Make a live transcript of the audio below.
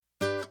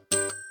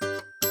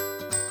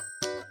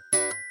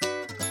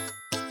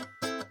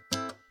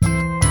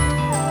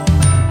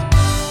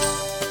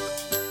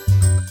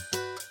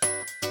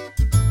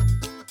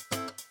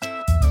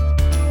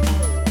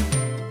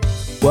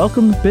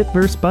Welcome to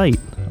Bitverse Byte,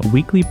 a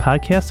weekly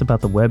podcast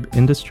about the web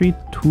industry,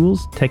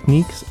 tools,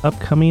 techniques,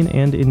 upcoming,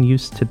 and in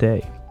use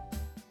today.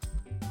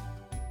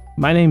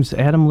 My name's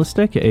Adam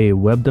Listek, a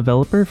web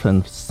developer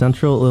from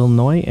Central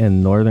Illinois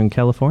and Northern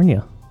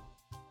California.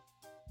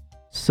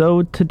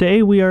 So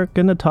today we are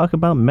going to talk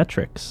about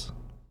metrics.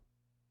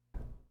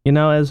 You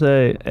know, as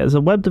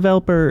a web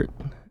developer,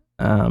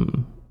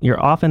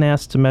 you're often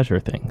asked to measure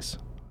things.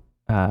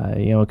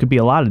 It could be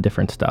a lot of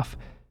different stuff.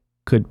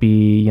 Could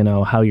be,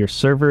 how your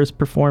server is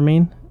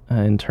performing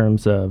in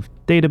terms of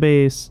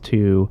database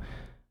to,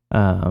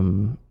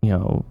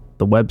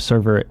 the web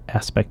server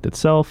aspect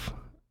itself.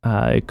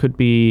 It could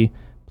be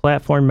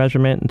platform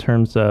measurement in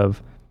terms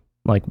of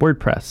like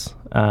WordPress.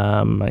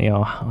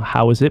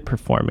 How is it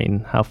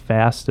performing? How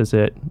fast is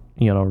it,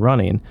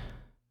 running?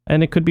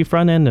 And it could be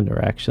front-end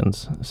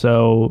interactions.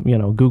 So,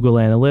 Google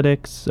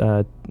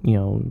Analytics,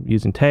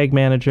 using Tag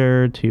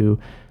Manager to,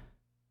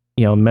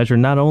 measure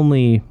not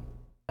only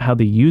how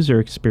the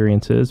user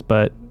experience is,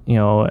 but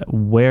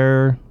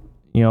where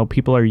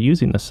people are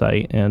using the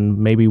site, and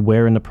maybe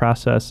where in the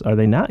process are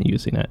they not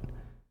using it.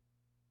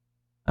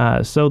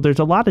 So there's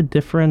a lot of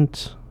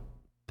different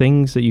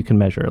things that you can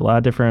measure, a lot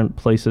of different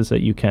places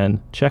that you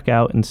can check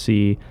out and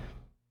see,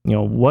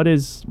 what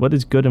is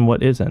good and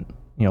what isn't,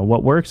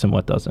 what works and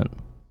what doesn't.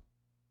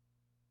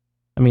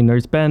 I mean,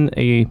 there's been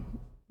a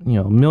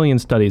million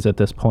studies at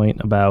this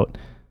point about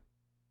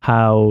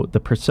how the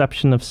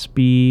perception of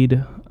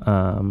speed,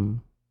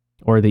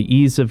 or the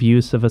ease of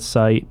use of a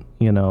site,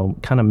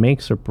 kind of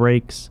makes or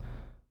breaks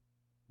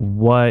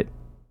what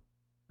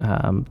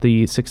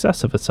the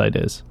success of a site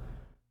is.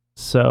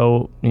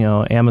 So,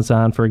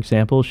 Amazon, for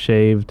example,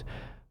 shaved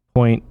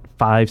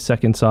 0.5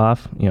 seconds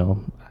off. I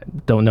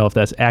don't know if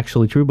that's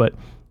actually true, but,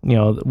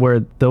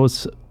 where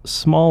those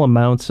small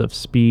amounts of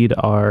speed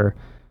are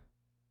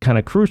kind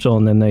of crucial,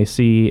 and then they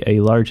see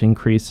a large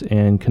increase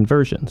in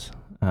conversions.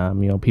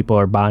 People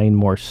are buying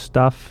more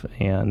stuff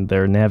and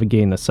they're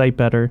navigating the site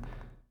better.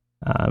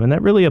 And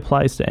that really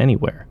applies to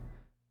anywhere.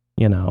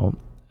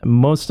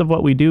 Most of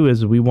what we do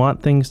is we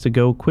want things to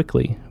go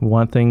quickly. We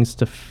want things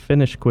to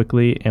finish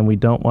quickly, and we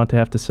don't want to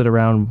have to sit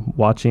around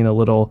watching a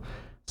little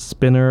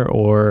spinner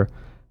or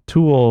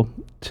tool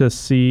to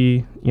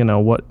see,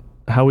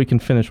 how we can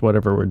finish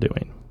whatever we're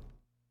doing.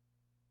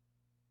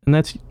 And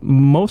that's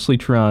mostly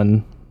true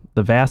on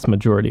the vast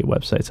majority of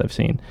websites I've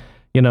seen.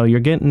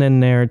 You're getting in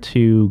there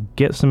to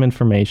get some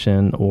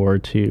information or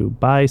to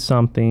buy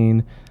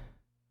something.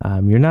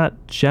 You're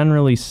not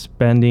generally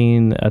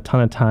spending a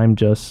ton of time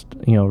just,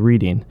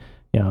 reading.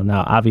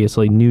 Now,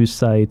 obviously, news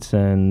sites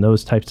and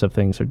those types of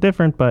things are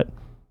different, but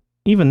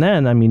even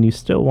then, you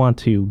still want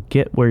to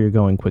get where you're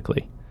going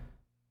quickly.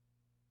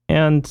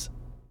 And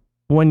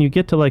when you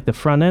get to like the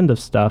front end of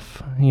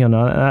stuff,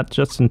 not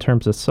just in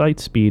terms of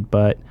site speed,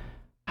 but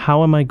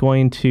how am I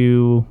going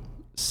to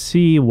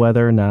see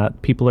whether or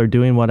not people are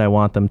doing what I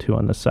want them to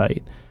on the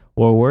site,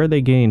 or where are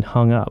they getting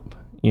hung up?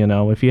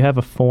 If you have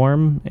a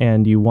form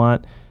and you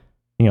want,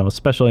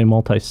 especially a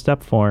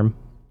multi-step form,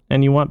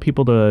 and you want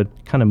people to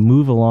kind of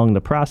move along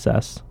the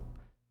process,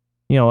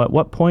 at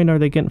what point are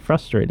they getting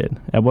frustrated?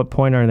 At what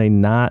point are they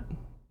not,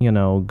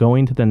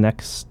 going to the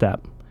next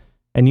step?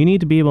 And you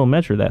need to be able to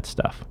measure that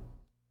stuff.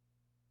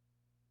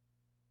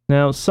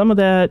 Now, some of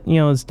that,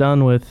 is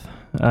done with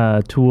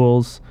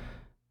tools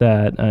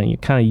that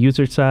kind of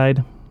user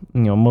side,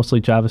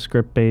 mostly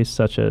JavaScript based,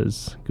 such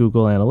as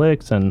Google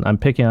Analytics. And I'm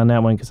picking on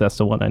that one because that's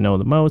the one I know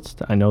the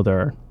most. I know there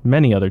are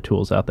many other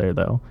tools out there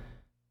though.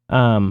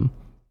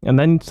 And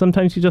then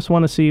sometimes you just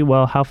want to see,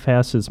 well, how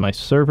fast is my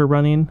server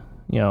running?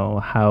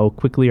 How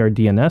quickly are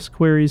DNS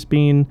queries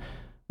being,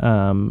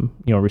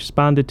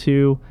 responded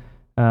to?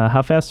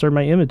 How fast are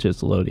my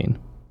images loading?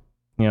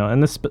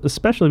 And this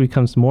especially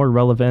becomes more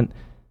relevant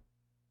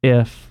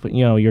if,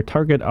 your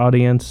target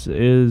audience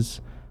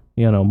is,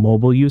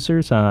 mobile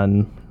users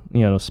on,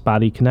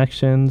 spotty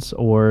connections,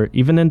 or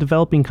even in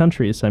developing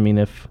countries.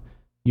 If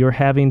you're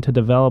having to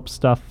develop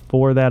stuff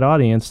for that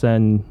audience,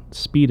 then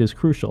speed is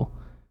crucial.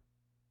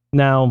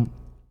 Now,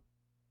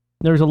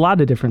 there's a lot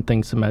of different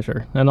things to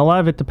measure, and a lot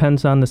of it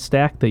depends on the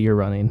stack that you're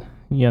running.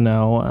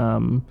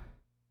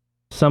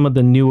 Some of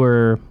the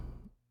newer,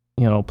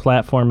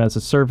 platform as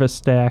a service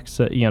stacks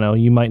that,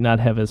 you might not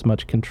have as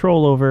much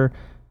control over,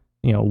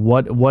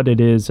 what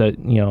it is that,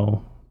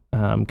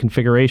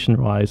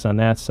 configuration wise on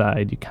that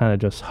side. You kind of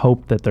just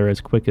hope that they're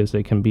as quick as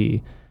they can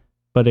be.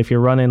 But if you're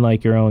running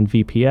like your own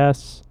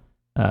VPS,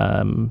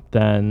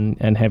 then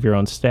and have your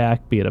own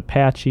stack, be it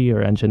Apache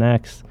or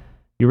Nginx,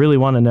 you really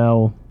want to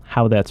know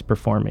how that's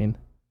performing.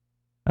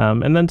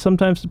 And then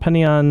sometimes,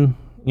 depending on,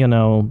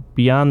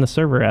 beyond the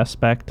server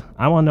aspect,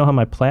 I want to know how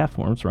my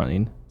platform's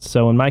running.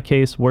 So in my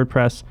case,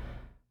 WordPress,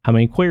 how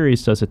many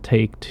queries does it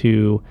take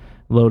to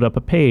load up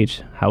a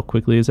page? How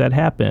quickly does that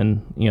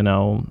happen?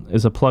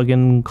 Is a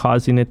plugin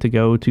causing it to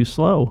go too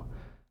slow?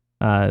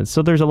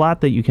 So there's a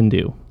lot that you can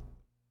do.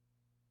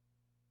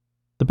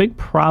 The big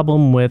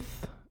problem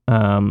with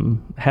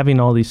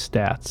having all these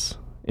stats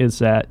is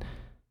that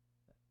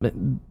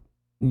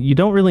you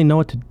don't really know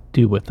what to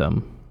do with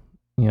them.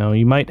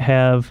 You might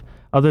have,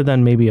 other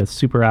than maybe a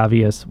super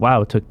obvious,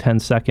 wow, it took 10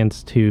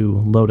 seconds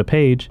to load a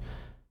page,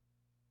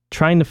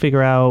 trying to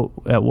figure out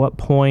at what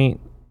point,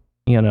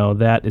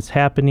 that is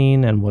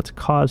happening and what's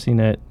causing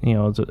it,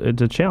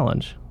 it's a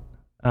challenge.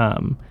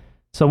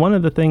 So one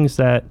of the things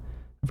that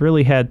I've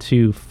really had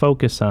to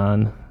focus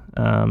on,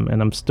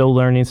 and I'm still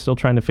learning, still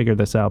trying to figure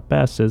this out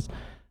best, is,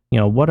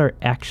 what are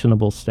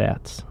actionable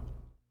stats?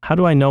 How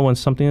do I know when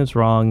something is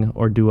wrong,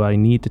 or do I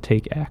need to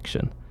take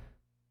action?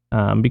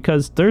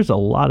 Because there's a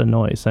lot of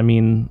noise. I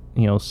mean,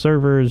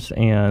 servers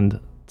and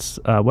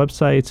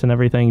websites and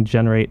everything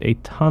generate a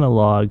ton of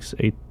logs,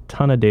 a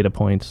ton of data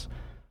points.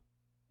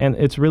 And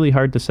it's really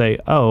hard to say,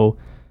 oh,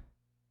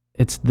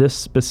 it's this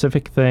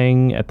specific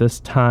thing at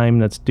this time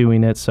that's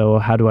doing it, so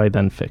how do I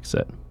then fix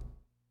it?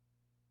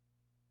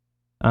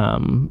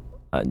 One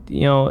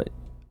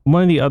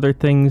of the other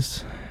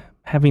things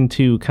having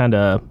to kind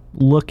of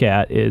look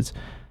at is,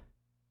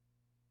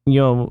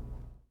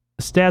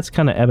 stats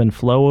kind of ebb and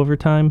flow over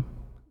time.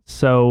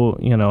 So,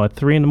 at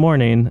 3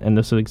 a.m, and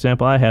this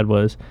example I had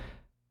was,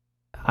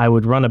 I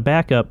would run a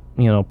backup,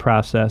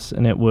 process,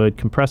 and it would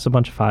compress a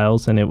bunch of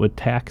files, and it would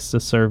tax the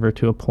server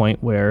to a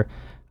point where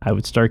I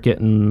would start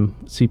getting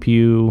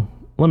CPU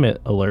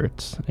limit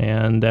alerts.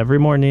 And every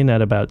morning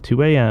at about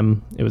 2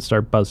 a.m., it would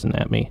start buzzing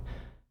at me.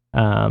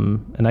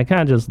 And I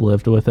kind of just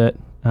lived with it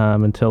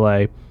until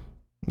I,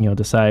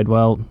 decide,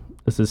 well,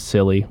 this is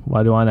silly.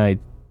 Why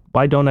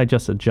don't I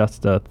just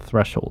adjust the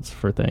thresholds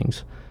for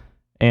things?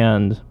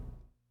 And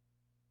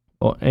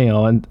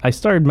and I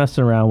started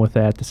messing around with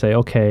that to say,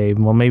 okay,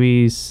 well,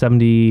 maybe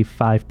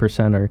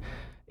 75% or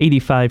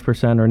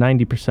 85% or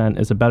 90%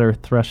 is a better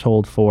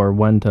threshold for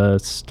when to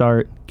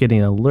start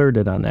getting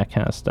alerted on that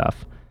kind of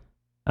stuff.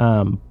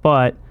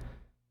 But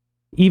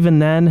even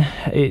then,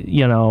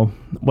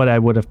 what I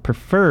would have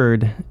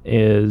preferred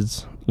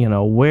is,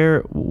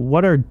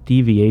 what are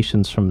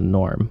deviations from the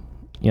norm?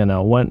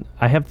 When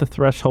I have the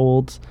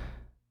thresholds,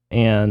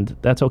 and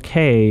that's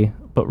okay,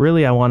 but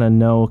really I want to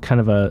know kind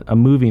of a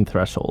moving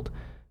threshold,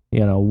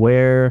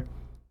 where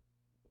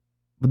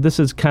this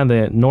is kind of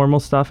the normal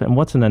stuff and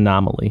what's an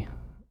anomaly.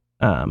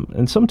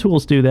 And some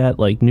tools do that,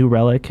 like New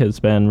Relic has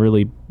been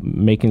really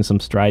making some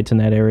strides in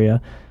that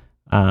area.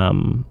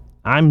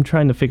 I'm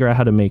trying to figure out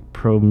how to make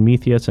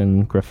Prometheus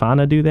and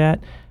Grafana do that,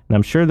 and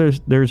I'm sure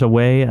there's a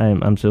way.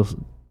 I'm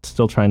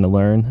still trying to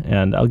learn,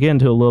 and I'll get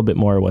into a little bit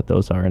more of what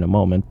those are in a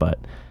moment, but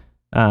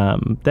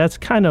that's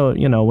kind of,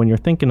 when you're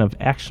thinking of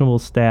actionable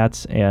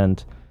stats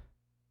and,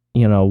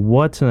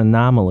 what's an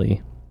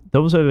anomaly,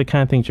 those are the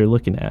kind of things you're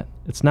looking at.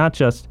 It's not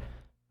just,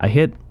 I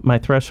hit my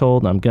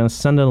threshold, I'm going to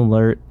send an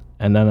alert,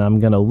 and then I'm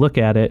going to look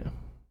at it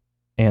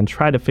and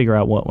try to figure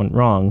out what went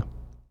wrong,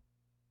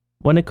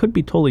 when it could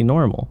be totally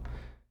normal.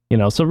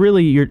 So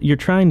really you're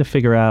trying to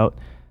figure out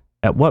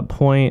at what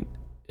point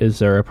is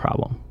there a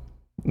problem,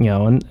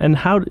 and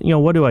how,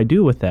 what do I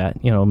do with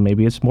that?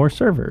 Maybe it's more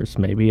servers,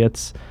 maybe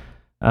it's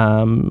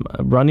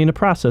running a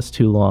process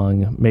too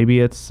long. Maybe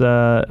it's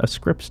a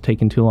script's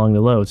taking too long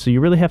to load. So you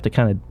really have to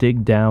kind of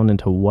dig down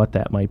into what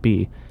that might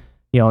be.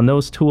 And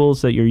those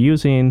tools that you're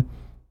using,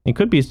 it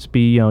could be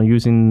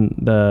using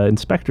the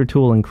inspector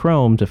tool in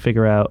Chrome to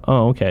figure out,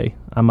 oh, okay,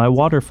 on my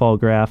waterfall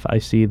graph, I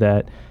see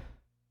that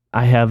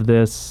I have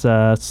this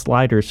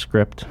slider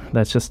script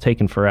that's just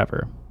taken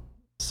forever.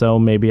 So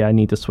maybe I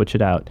need to switch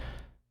it out.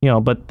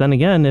 But then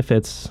again, if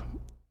it's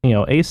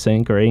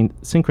async or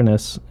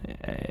asynchronous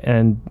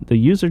and the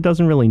user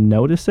doesn't really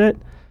notice it,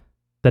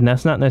 then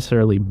that's not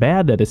necessarily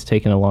bad that it's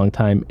taken a long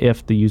time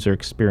if the user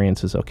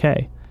experience is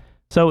okay.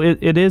 So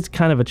it is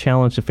kind of a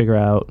challenge to figure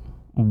out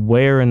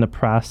where in the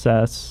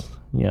process,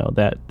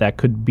 that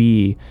could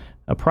be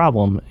a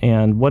problem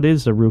and what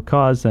is the root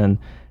cause. And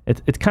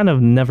it's kind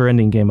of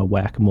never-ending game of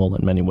whack-a-mole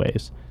in many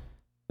ways.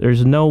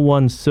 There's no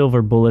one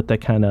silver bullet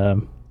that kind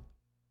of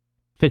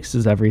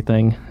fixes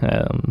everything.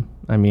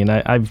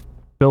 I've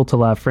built a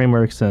lot of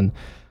frameworks and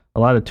a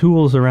lot of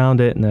tools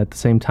around it, and at the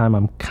same time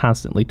I'm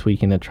constantly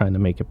tweaking it, trying to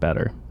make it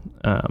better.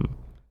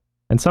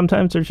 And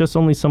sometimes there's just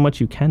only so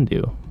much you can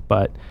do,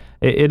 but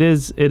it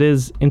is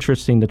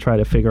interesting to try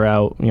to figure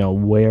out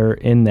where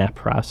in that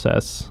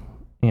process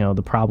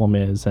the problem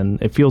is, and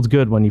it feels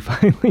good when you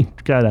finally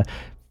gotta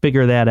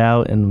figure that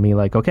out and be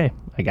like, okay,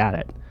 I got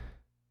it.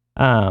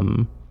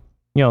 Some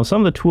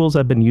of the tools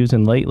I've been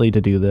using lately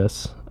to do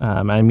this,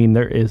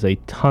 there is a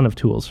ton of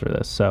tools for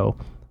this, so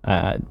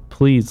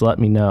please let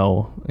me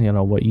know,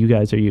 what you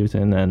guys are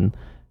using and,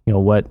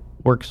 what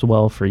works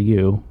well for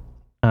you.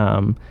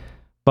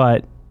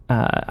 But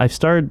I've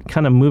started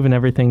kind of moving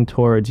everything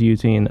towards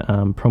using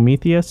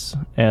Prometheus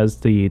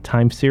as the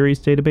time series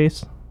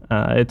database.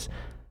 It's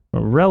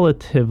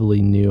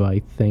relatively new, I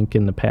think,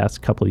 in the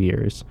past couple of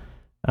years.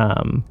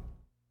 And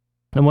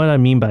what I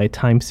mean by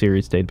time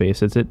series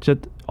database is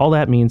all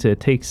that means it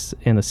takes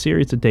in a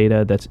series of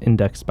data that's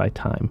indexed by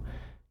time.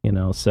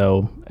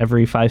 So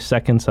every 5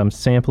 seconds I'm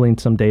sampling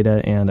some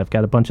data and I've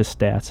got a bunch of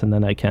stats, and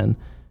then I can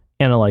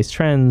analyze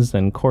trends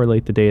and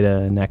correlate the data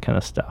and that kind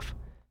of stuff.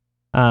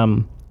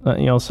 Some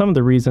of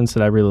the reasons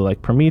that I really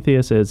like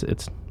Prometheus is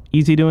it's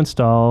easy to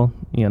install.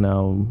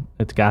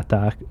 It got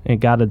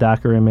a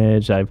Docker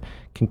image. I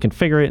can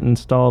configure it and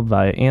install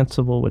via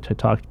Ansible, which I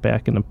talked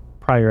back in the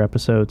prior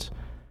episodes.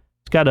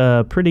 It's got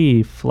a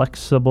pretty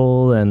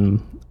flexible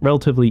and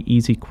relatively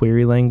easy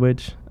query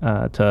language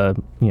to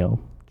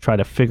try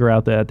to figure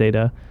out that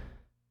data.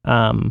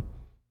 One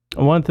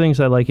of the things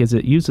I like is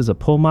it uses a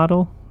pull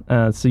model.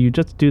 So you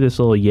just do this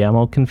little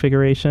YAML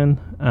configuration,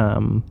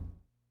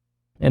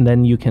 and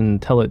then you can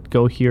tell it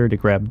go here to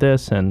grab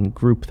this and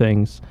group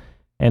things,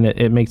 and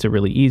it makes it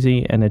really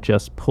easy, and it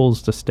just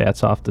pulls the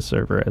stats off the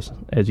server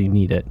as you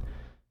need it.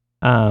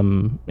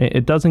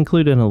 It does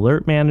include an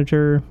alert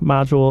manager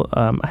module.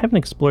 I haven't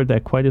explored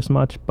that quite as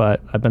much,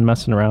 but I've been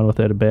messing around with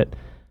it a bit.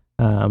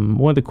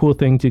 One of the cool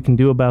things you can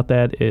do about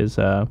that is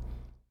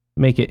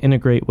make it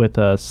integrate with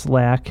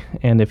Slack,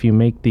 and if you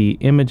make the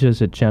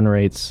images it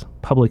generates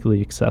publicly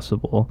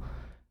accessible,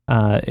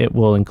 it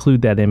will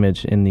include that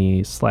image in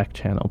the Slack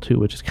channel too,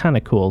 which is kind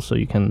of cool. So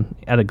you can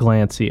at a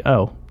glance see,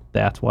 oh,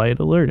 that's why it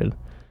alerted.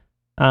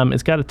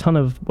 It's got a ton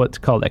of what's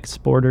called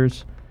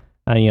exporters,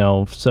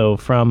 so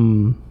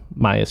from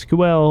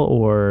MySQL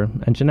or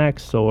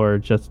Nginx or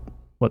just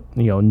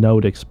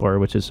Node Explorer,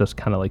 which is just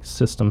kind of like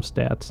system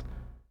stats.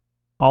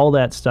 All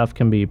that stuff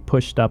can be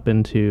pushed up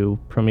into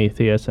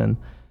Prometheus, and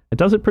it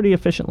does it pretty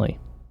efficiently.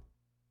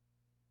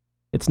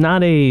 It's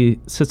not a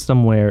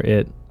system where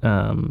it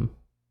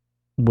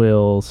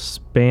will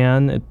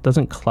span. It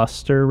doesn't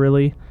cluster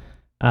really.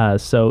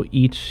 So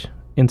each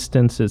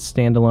instance is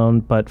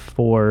standalone, but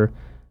for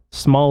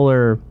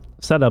smaller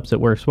setups, it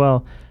works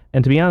well.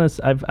 And to be honest,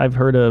 I've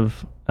heard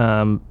of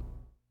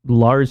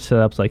large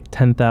setups like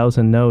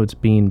 10,000 nodes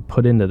being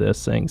put into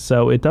this thing.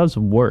 So it does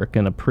work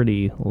in a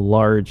pretty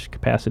large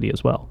capacity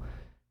as well.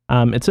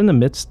 It's in the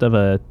midst of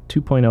a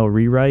 2.0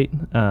 rewrite,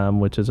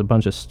 which is a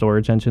bunch of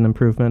storage engine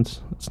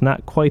improvements. It's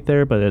not quite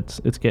there, but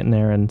it's getting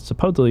there, and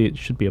supposedly it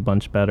should be a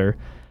bunch better.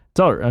 It's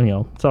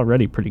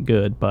already pretty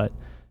good, but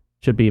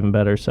should be even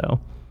better.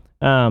 So,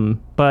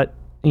 but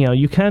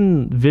you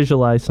can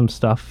visualize some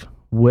stuff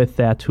with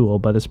that tool,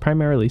 but it's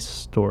primarily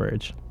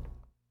storage.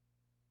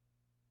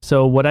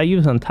 So what I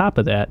use on top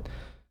of that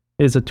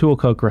is a tool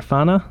called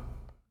Grafana.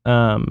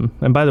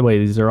 And by the way,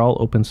 these are all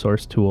open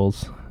source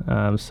tools,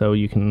 so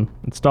you can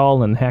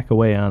install and hack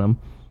away on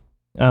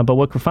them. But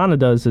what Grafana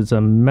does is a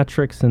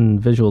metrics and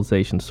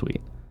visualization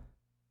suite.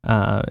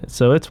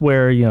 So it's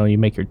where you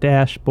make your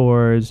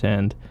dashboards,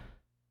 and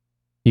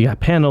you got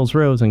panels,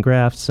 rows, and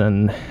graphs,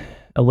 and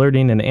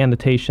alerting and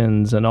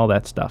annotations and all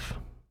that stuff.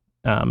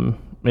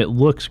 It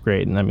looks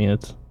great, and I mean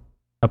it's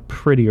a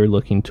prettier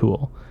looking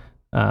tool.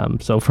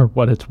 So for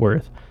what it's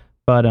worth.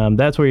 But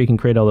that's where you can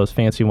create all those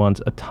fancy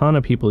ones. A ton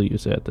of people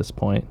use it at this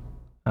point,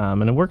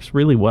 and it works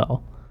really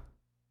well.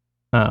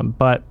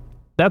 But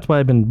that's what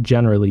I've been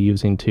generally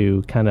using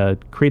to kind of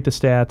create the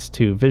stats,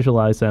 to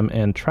visualize them,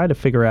 and try to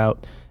figure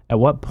out at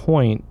what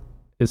point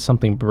is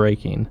something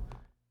breaking.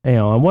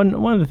 And one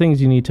of the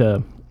things you need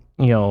to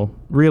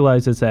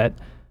realize is that,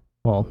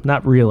 well,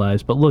 not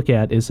realize, but look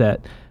at is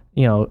that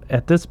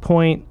at this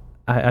point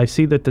I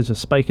see that there's a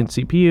spike in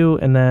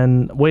CPU, and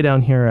then way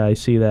down here I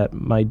see that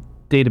my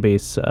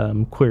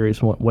database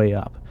queries went way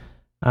up.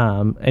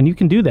 And you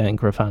can do that in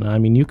Grafana. I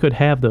mean, you could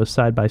have those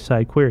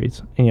side-by-side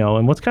queries.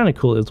 And what's kind of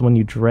cool is when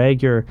you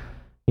drag your,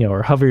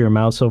 or hover your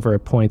mouse over a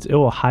point, it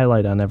will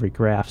highlight on every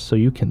graph so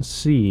you can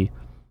see,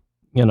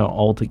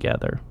 all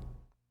together.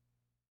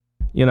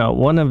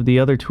 One of the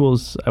other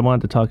tools I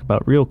wanted to talk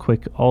about real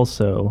quick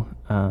also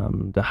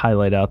to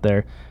highlight out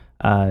there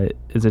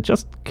is it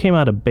just came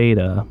out of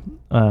beta,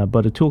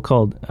 but a tool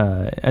called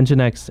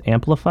Nginx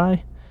Amplify.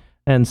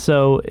 And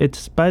so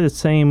it's by the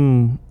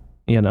same,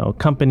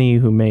 company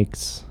who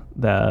makes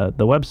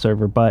the web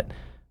server, but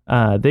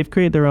they've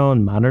created their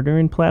own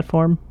monitoring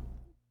platform,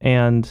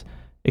 and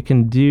it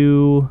can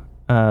do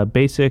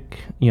basic,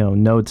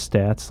 node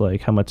stats,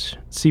 like how much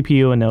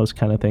CPU and those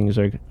kind of things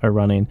are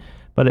running.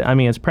 But I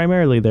mean, it's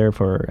primarily there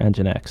for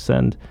Nginx,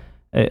 and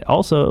it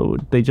also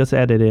they just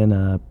added in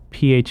a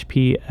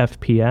PHP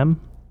FPM.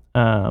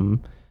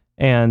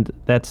 And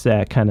that's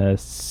that kind of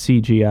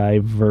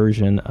CGI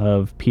version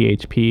of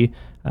PHP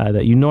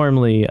that you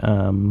normally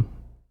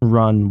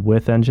run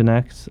with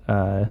Nginx.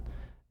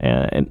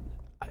 And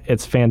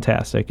it's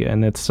fantastic.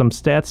 And it's some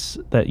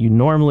stats that you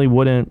normally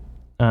wouldn't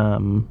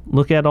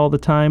look at all the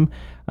time,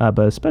 but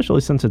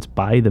especially since it's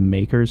by the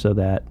makers of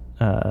that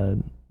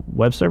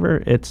web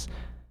server, it's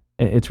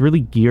really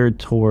geared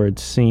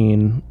towards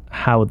seeing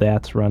how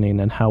that's running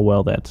and how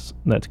well that's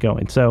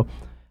going. So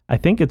I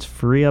think it's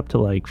free up to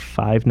like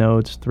 3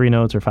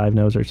 nodes or 5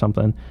 nodes or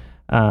something.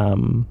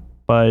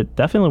 But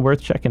definitely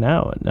worth checking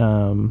out.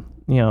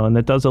 And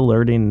it does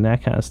alerting and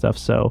that kind of stuff.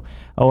 So,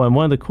 and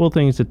one of the cool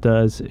things it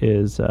does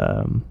is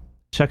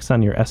checks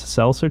on your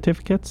SSL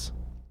certificates.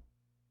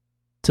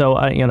 So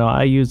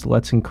I use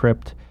Let's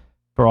Encrypt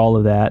for all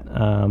of that.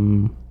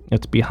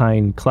 It's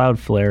behind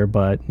Cloudflare,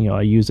 but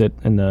I use it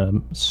in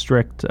the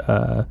strict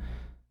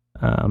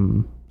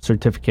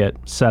certificate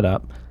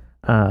setup.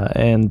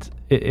 And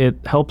it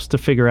helps to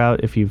figure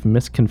out if you've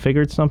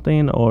misconfigured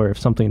something or if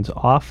something's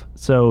off.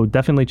 So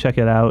definitely check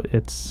it out.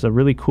 It's a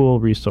really cool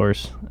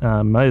resource.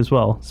 Might as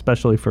well,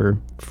 especially for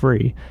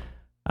free.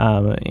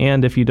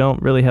 And if you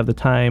don't really have the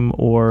time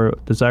or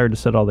desire to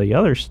set all the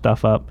other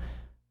stuff up,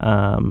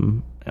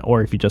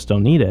 or if you just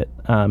don't need it,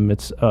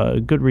 it's a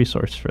good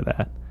resource for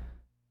that.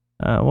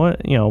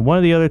 One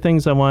of the other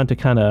things I wanted to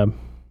kind of,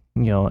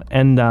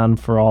 end on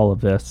for all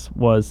of this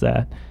was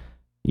that,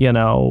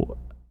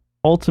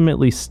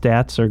 ultimately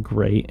stats are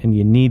great and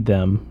you need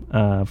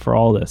them for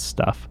all this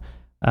stuff.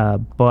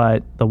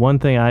 But the one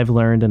thing I've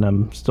learned, and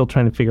I'm still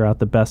trying to figure out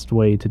the best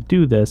way to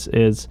do this,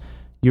 is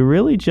you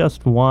really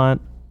just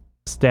want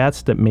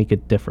stats that make a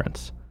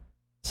difference.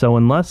 So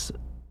unless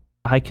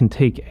I can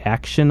take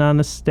action on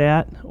a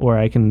stat, or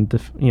I can,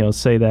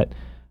 say that,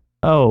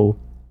 oh,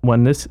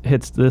 when this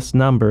hits this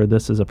number,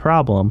 this is a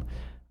problem,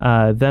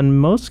 then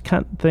most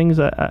things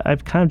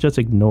I've kind of just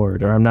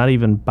ignored, or I'm not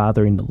even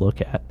bothering to look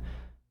at.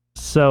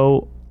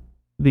 So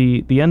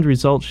the end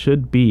result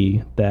should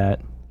be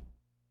that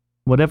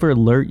whatever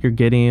alert you're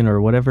getting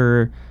or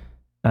whatever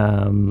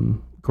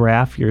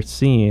graph you're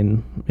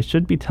seeing, it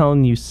should be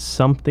telling you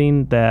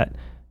something that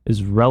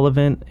is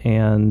relevant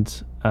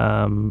and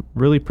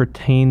really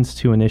pertains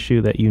to an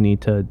issue that you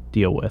need to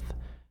deal with.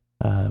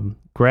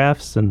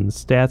 Graphs and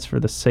stats for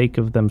the sake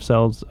of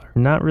themselves are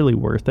not really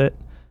worth it,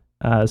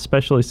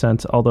 especially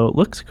since, although it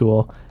looks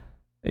cool,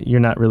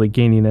 you're not really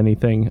gaining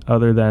anything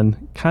other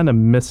than kind of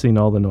missing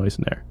all the noise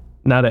in there.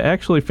 Now, to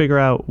actually figure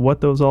out what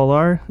those all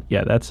are,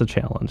 yeah, that's a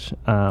challenge.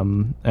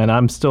 And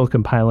I'm still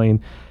compiling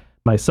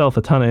myself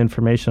a ton of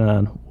information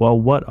on, well,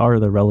 what are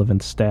the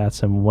relevant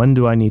stats and when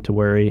do I need to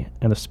worry?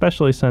 And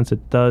especially since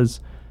it does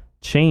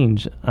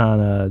change on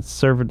a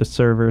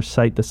server-to-server,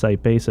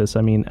 site-to-site basis.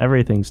 I mean,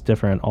 everything's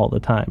different all the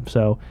time.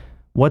 So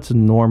what's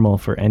normal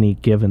for any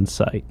given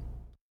site?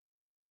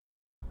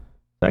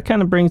 That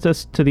kind of brings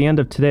us to the end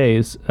of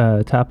today's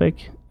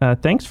topic.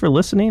 Thanks for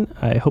listening.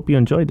 I hope you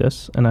enjoyed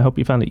this, and I hope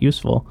you found it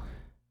useful.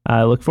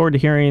 I look forward to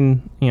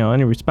hearing,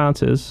 any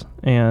responses,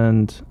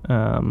 and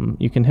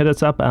you can hit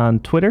us up on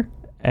Twitter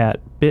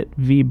at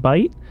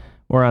bitvbyte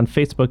or on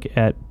Facebook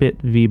at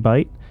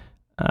bitvbyte.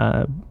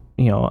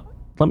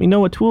 Let me know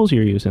what tools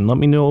you're using. Let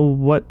me know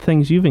what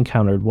things you've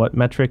encountered, what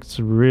metrics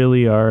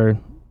really are,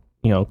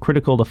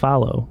 critical to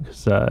follow.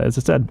 Because, as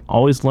I said,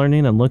 always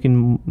learning and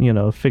looking,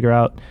 figure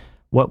out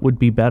what would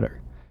be better.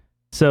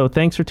 So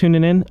thanks for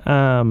tuning in.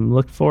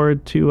 Look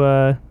forward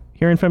to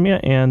hearing from you,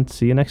 and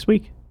see you next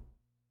week.